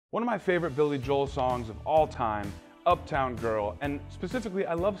One of my favorite Billy Joel songs of all time, Uptown Girl, and specifically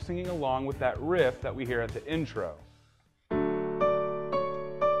I love singing along with that riff that we hear at the intro.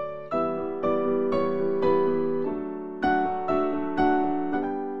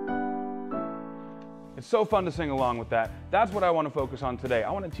 It's so fun to sing along with that. That's what I want to focus on today.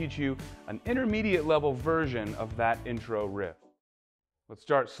 I want to teach you an intermediate level version of that intro riff. Let's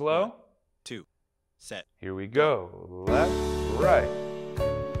start slow. 1, 2, set. Here we go. Left, right.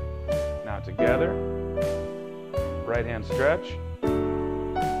 Now together. Right hand stretch.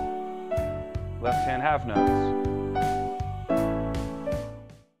 Left hand half notes.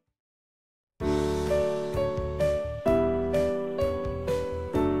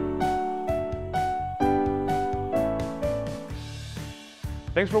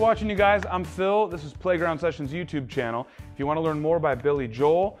 Thanks for watching, you guys. I'm Phil. This is Playground Sessions YouTube channel. If you want to learn more by Billy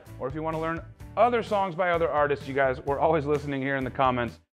Joel, or if you want to learn other songs by other artists, you guys, we're always listening here in the comments.